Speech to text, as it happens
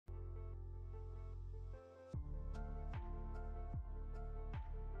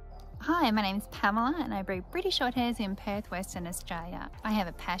Hi, my name is Pamela and I breed British Shorthairs in Perth, Western Australia. I have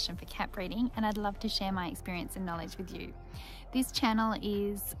a passion for cat breeding and I'd love to share my experience and knowledge with you. This channel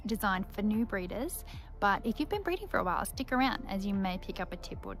is designed for new breeders, but if you've been breeding for a while, stick around as you may pick up a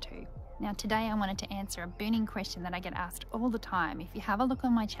tip or two. Now today I wanted to answer a burning question that I get asked all the time. If you have a look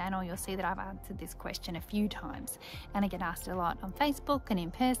on my channel, you'll see that I've answered this question a few times, and I get asked a lot on Facebook and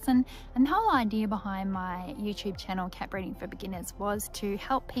in person. And the whole idea behind my YouTube channel, Cat Breeding for Beginners, was to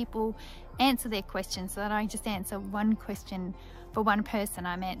help people answer their questions, so that I just answer one question for one person.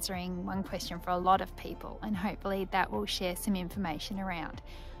 I'm answering one question for a lot of people, and hopefully that will share some information around.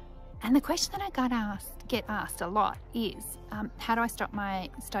 And the question that I get asked a lot is, how do I stop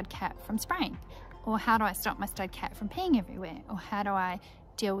my stud cat from spraying? Or how do I stop my stud cat from peeing everywhere? Or how do I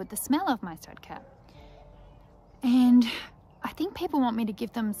deal with the smell of my stud cat? And I think people want me to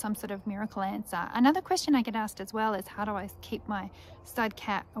give them some sort of miracle answer. Another question I get asked as well is, how do I keep my stud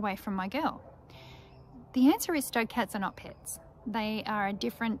cat away from my girl? The answer is, stud cats are not pets. They are a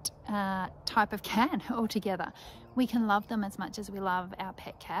different type of cat altogether. We can love them as much as we love our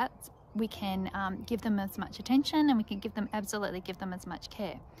pet cats. We can give them as much attention, and we can absolutely give them as much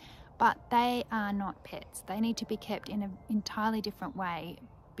care. But they are not pets. They need to be kept in an entirely different way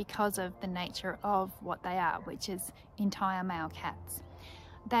because of the nature of what they are, which is entire male cats.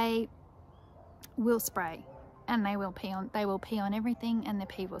 They will spray and they will pee on everything, and their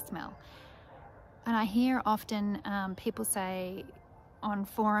pee will smell. And I hear often people say on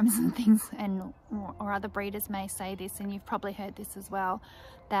forums and things, or other breeders may say this, and you've probably heard this as well,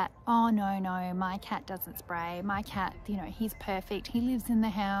 that, oh no, my cat doesn't spray. My cat, he's perfect. He lives in the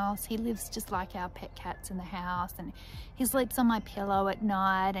house. He lives just like our pet cats in the house, and he sleeps on my pillow at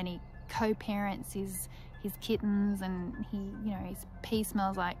night, and he co-parents his kittens, and his pee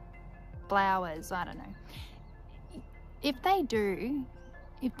smells like flowers. I don't know. If they do,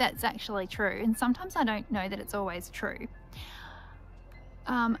 if that's actually true, and sometimes I don't know that it's always true,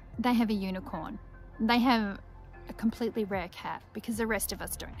 they have a unicorn. They have a completely rare cat, because the rest of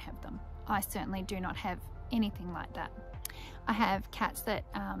us don't have them. I certainly do not have anything like that. I have cats that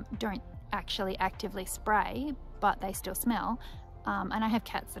don't actually actively spray, but they still smell, and I have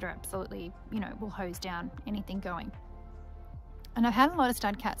cats that are absolutely, will hose down anything going. And I've had a lot of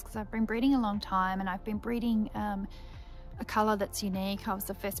stud cats because I've been breeding a long time, and I've been breeding a colour that's unique. I was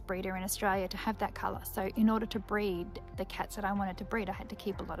the first breeder in Australia to have that colour. So in order to breed the cats that I wanted to breed, I had to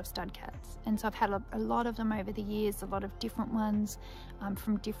keep a lot of stud cats. And so I've had a lot of them over the years, a lot of different ones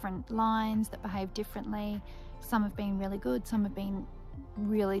from different lines that behave differently. Some have been really good, some have been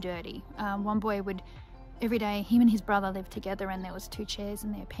really dirty. One boy would, every day, him and his brother lived together, and there was 2 chairs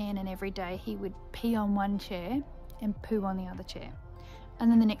in their pen, and every day he would pee on one chair and poo on the other chair.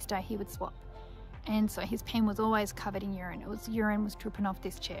 And then the next day he would swap. And so his pen was always covered in urine. Urine was dripping off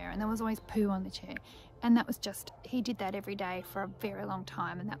this chair, and there was always poo on the chair. And that was just, he did that every day for a very long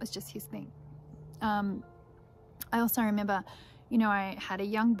time, and that was just his thing. I also remember, I had a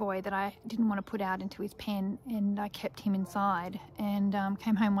young boy that I didn't want to put out into his pen, and I kept him inside, and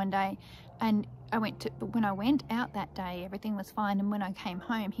came home one day, and when I went out that day, everything was fine, and when I came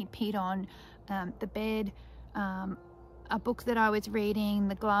home, he'd peed on the bed, a book that I was reading,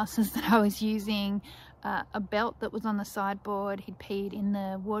 the glasses that I was using, a belt that was on the sideboard. He'd peed in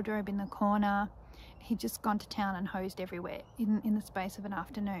the wardrobe in the corner. He'd just gone to town and hosed everywhere in the space of an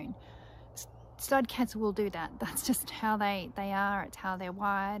afternoon. Stud cats will do that. That's just how they are. It's how they're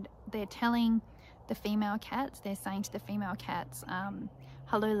wired. They're telling the female cats, they're saying to the female cats,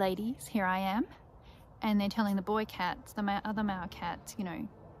 hello ladies, here I am. And they're telling the boy cats, the other male cats,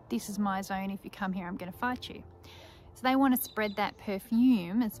 this is my zone. If you come here, I'm going to fight you. So they want to spread that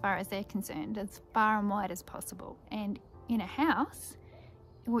perfume, as far as they're concerned, as far and wide as possible. And in a house,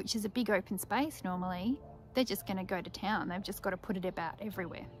 which is a big open space normally, they're just going to go to town. They've just got to put it about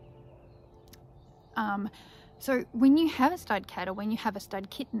everywhere. So when you have a stud cat, or when you have a stud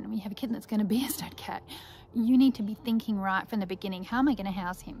kitten, when you have a kitten that's going to be a stud cat, you need to be thinking right from the beginning, how am I going to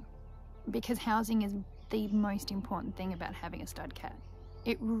house him? Because housing is the most important thing about having a stud cat.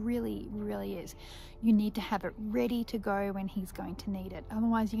 It really, really is. You need to have it ready to go when he's going to need it.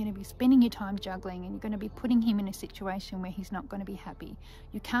 Otherwise, you're going to be spending your time juggling, and you're going to be putting him in a situation where he's not going to be happy.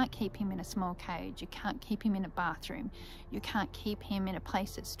 You can't keep him in a small cage. You can't keep him in a bathroom. You can't keep him in a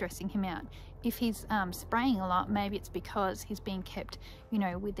place that's stressing him out. If he's spraying a lot, maybe it's because he's being kept,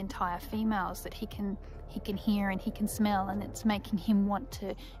 with entire females that he can hear and he can smell, and it's making him want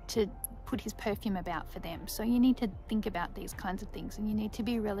to put his perfume about for them. So you need to think about these kinds of things, and you need to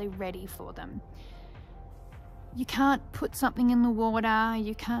be really ready for them. You can't put something in the water,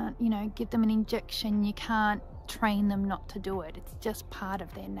 you can't, give them an injection, you can't train them not to do it. It's just part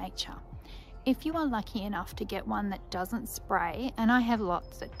of their nature. If you are lucky enough to get one that doesn't spray, and I have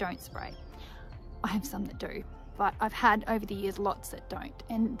lots that don't spray, I have some that do, but I've had over the years lots that don't.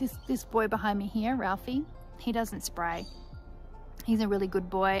 And this boy behind me here, Ralphie, he doesn't spray. He's a really good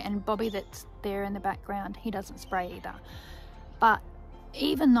boy. And Bobby that's there in the background, he doesn't spray either. But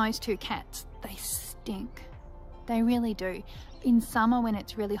even those two cats, they stink. They really do. In summer when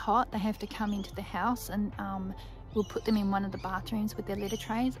it's really hot, they have to come into the house, and we'll put them in one of the bathrooms with their litter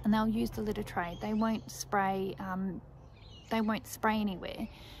trays, and they'll use the litter tray. They won't spray anywhere.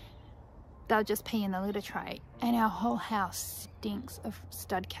 They'll just pee in the litter tray, and our whole house stinks of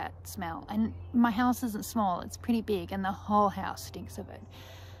stud cat smell. And my house isn't small, it's pretty big, and the whole house stinks of it.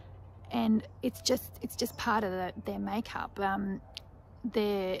 And it's just part of their makeup.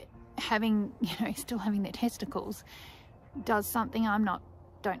 They're having, still having their testicles does something.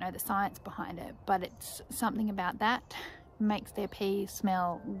 Don't know the science behind it, but it's something about that makes their pee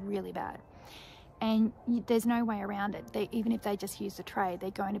smell really bad. And there's no way around it. Even if they just use the tray, they're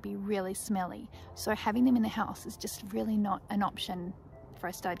going to be really smelly. So having them in the house is just really not an option for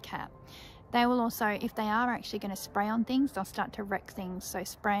a stud cat. They will also, if they are actually going to spray on things, they'll start to wreck things. So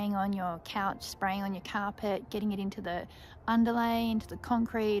spraying on your couch, spraying on your carpet, getting it into the underlay, into the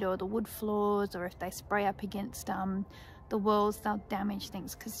concrete or the wood floors, or if they spray up against the walls, they'll damage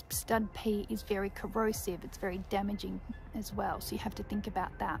things, because stud pee is very corrosive. It's very damaging as well. So you have to think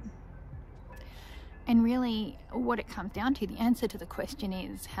about that. And really what it comes down to, the answer to the question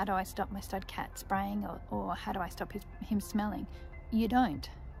is, how do I stop my stud cat spraying, or how do I stop him smelling? You don't.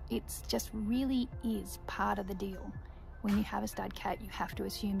 It's just really is part of the deal. When you have a stud cat, you have to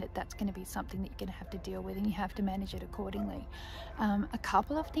assume that that's going to be something that you're going to have to deal with, and you have to manage it accordingly. A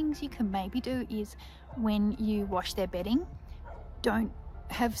couple of things you can maybe do is, when you wash their bedding, don't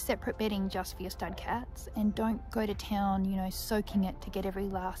have separate bedding just for your stud cats, and don't go to town, soaking it to get every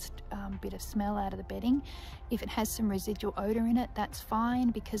last bit of smell out of the bedding. If it has some residual odor in it, that's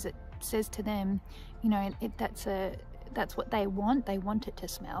fine, because it says to them, that's what they want. They want it to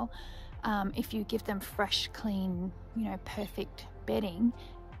smell. If you give them fresh, clean, perfect bedding,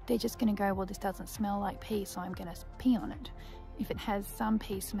 they're just going to go, well, this doesn't smell like pee, so I'm going to pee on it. If it has some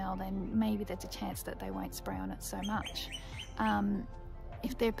pee smell, then maybe there's a chance that they won't spray on it so much.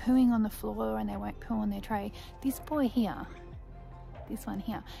 If they're pooing on the floor and they won't poo on their tray, this boy here, this one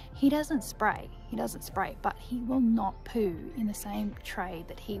here, he doesn't spray, but he will not poo in the same tray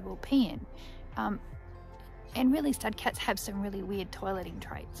that he will pee in. And really, stud cats have some really weird toileting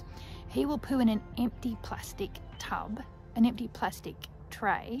traits. He will poo in an empty plastic tub, an empty plastic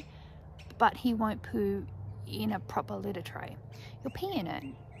tray, but he won't poo in a proper litter tray. He'll pee in it,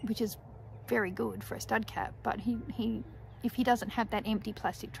 which is very good for a stud cat, but if he doesn't have that empty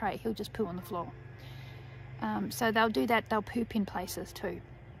plastic tray, he'll just poo on the floor. So they'll do that. They'll poop in places too.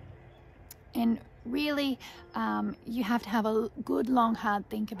 And really, you have to have a good, long, hard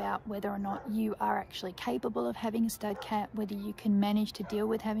think about whether or not you are actually capable of having a stud cat, whether you can manage to deal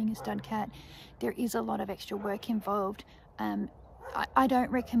with having a stud cat. There is a lot of extra work involved. I don't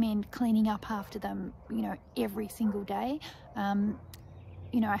recommend cleaning up after them, every single day.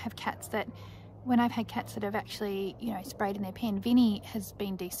 I have cats that, when I've had cats that have actually, sprayed in their pen, Vinny has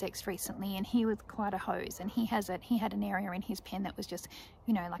been de-sexed recently, and he was quite a hose, and he had an area in his pen that was just,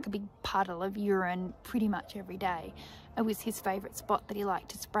 like a big puddle of urine pretty much every day. It was his favourite spot that he liked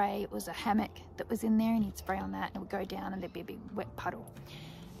to spray. It was a hammock that was in there, and he'd spray on that, and it would go down, and there'd be a big wet puddle.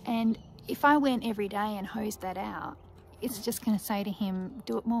 And if I went every day and hosed that out, it's just going to say to him,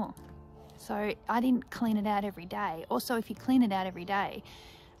 do it more. So I didn't clean it out every day. Also, if you clean it out every day,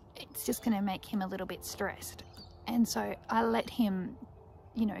 it's just going to make him a little bit stressed. And so I let him,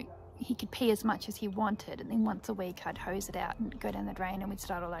 he could pee as much as he wanted, and then once a week I'd hose it out and go down the drain, and we'd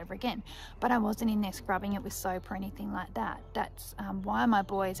start all over again. But I wasn't in there scrubbing it with soap or anything like that. That's why my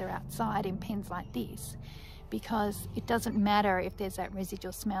boys are outside in pens like this, because it doesn't matter if there's that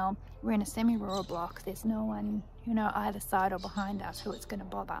residual smell. We're in a semi-rural block. There's no one, either side or behind us who it's going to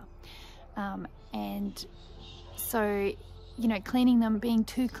bother. And so, cleaning them, being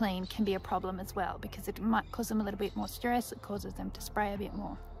too clean can be a problem as well, because it might cause them a little bit more stress. It causes them to spray a bit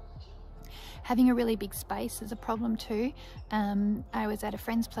more. Having a really big space is a problem too. I was at a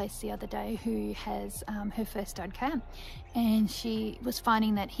friend's place the other day who has her first stud cat, and she was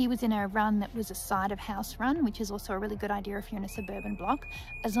finding that he was in a run that was a side of house run, which is also a really good idea if you're in a suburban block,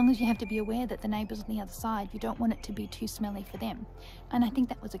 as long as you have to be aware that the neighbours on the other side, you don't want it to be too smelly for them. And I think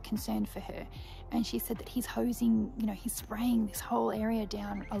that was a concern for her. And she said that he's hosing, he's spraying this whole area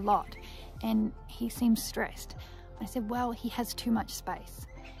down a lot, and he seems stressed. I said, well, he has too much space.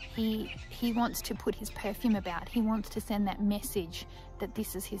 he wants to put his perfume about. He wants to send that message that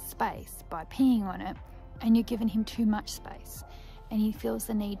this is his space by peeing on it, and you're giving him too much space, and he feels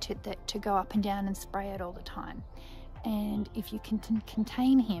the need to go up and down and spray it all the time. And if you can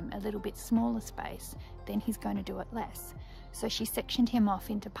contain him a little bit smaller space, then he's going to do it less. So she sectioned him off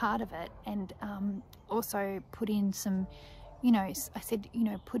into part of it, and also put in some, you know, I said, you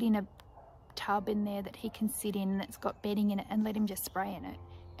know, put in a tub in there that he can sit in that's got bedding in it, and let him just spray in it.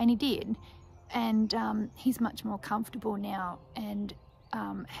 And he did, and he's much more comfortable now, and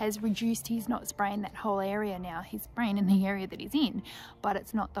has reduced. He's not spraying that whole area now. He's spraying in the area that he's in, but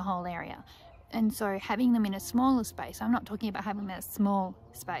it's not the whole area. And so having them in a smaller space, I'm not talking about having them in a small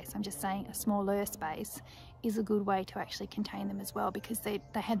space, I'm just saying a smaller space is a good way to actually contain them as well, because they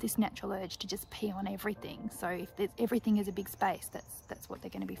have this natural urge to just pee on everything. So if everything is a big space, that's what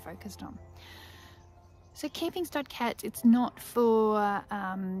they're going to be focused on. So keeping stud cats, it's not for,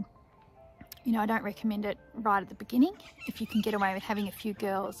 you know, I don't recommend it right at the beginning. If you can get away with having a few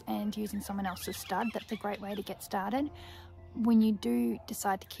girls and using someone else's stud, that's a great way to get started. When you do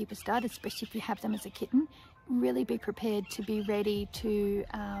decide to keep a stud, especially if you have them as a kitten, really be prepared to be ready to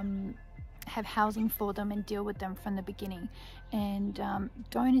have housing for them and deal with them from the beginning. And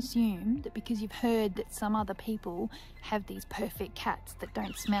don't assume that because you've heard that some other people have these perfect cats that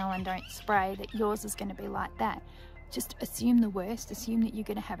don't smell and don't spray, that yours is going to be like that. Just assume the worst. Assume that you're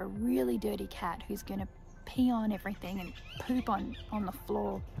going to have a really dirty cat who's going to pee on everything and poop on the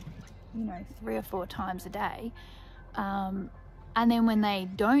floor, you know, 3 or 4 times a day. And then when they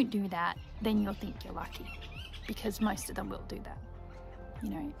don't do that, then you'll think you're lucky, because most of them will do that. You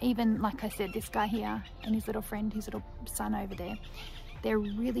know, even like I said, this guy here and his little friend, his little son over there, they're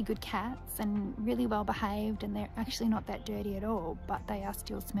really good cats and really well behaved, and they're actually not that dirty at all, but they are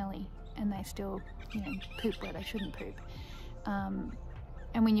still smelly, and they still, you know, poop where they shouldn't poop.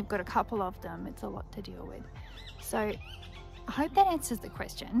 And when you've got a couple of them, it's a lot to deal with. So I hope that answers the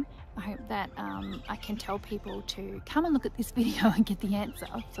question. I hope that I can tell people to come and look at this video and get the answer,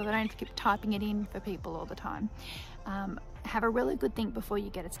 so they don't have to keep typing it in for people all the time. Have a really good think before you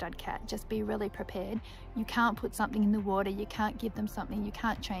get a stud cat. Just be really prepared. You can't put something in the water, you can't give them something, you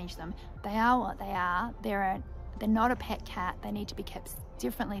can't change them. They are what they are. They're not a pet cat. They need to be kept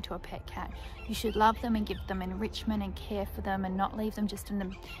differently to a pet cat. You should love them and give them enrichment and care for them, and not leave them just in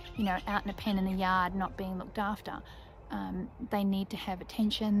the, you know, out in a pen in the yard not being looked after. They need to have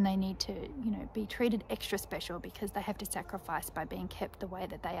attention. They need to, you know, be treated extra special, because they have to sacrifice by being kept the way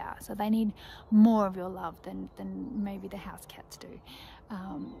that they are. So they need more of your love than maybe the house cats do.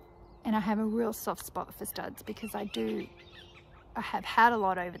 And I have a real soft spot for studs, because I have had a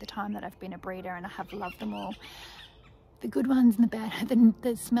lot over the time that I've been a breeder, and I have loved them all. The good ones and the bad,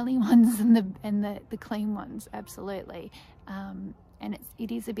 the smelly ones and the clean ones, absolutely. And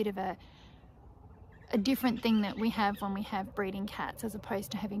it is a bit of a different thing that we have when we have breeding cats, as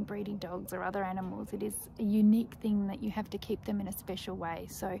opposed to having breeding dogs or other animals. It is a unique thing that you have to keep them in a special way.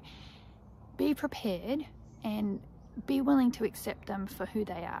 So be prepared and be willing to accept them for who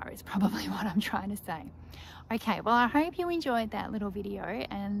they are, is probably what I'm trying to say. Okay, well, I hope you enjoyed that little video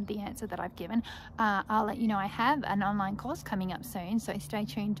and the answer that I've given. I'll let you know I have an online course coming up soon, so stay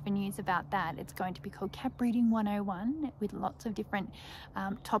tuned for news about that. It's going to be called Cat Breeding 101, with lots of different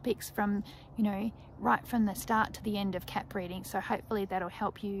topics from, you know, right from the start to the end of cat breeding. So hopefully that'll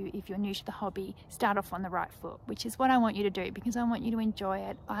help you, if you're new to the hobby, start off on the right foot, which is what I want you to do, because I want you to enjoy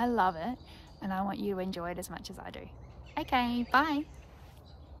it. I love it, and I want you to enjoy it as much as I do. Okay, bye.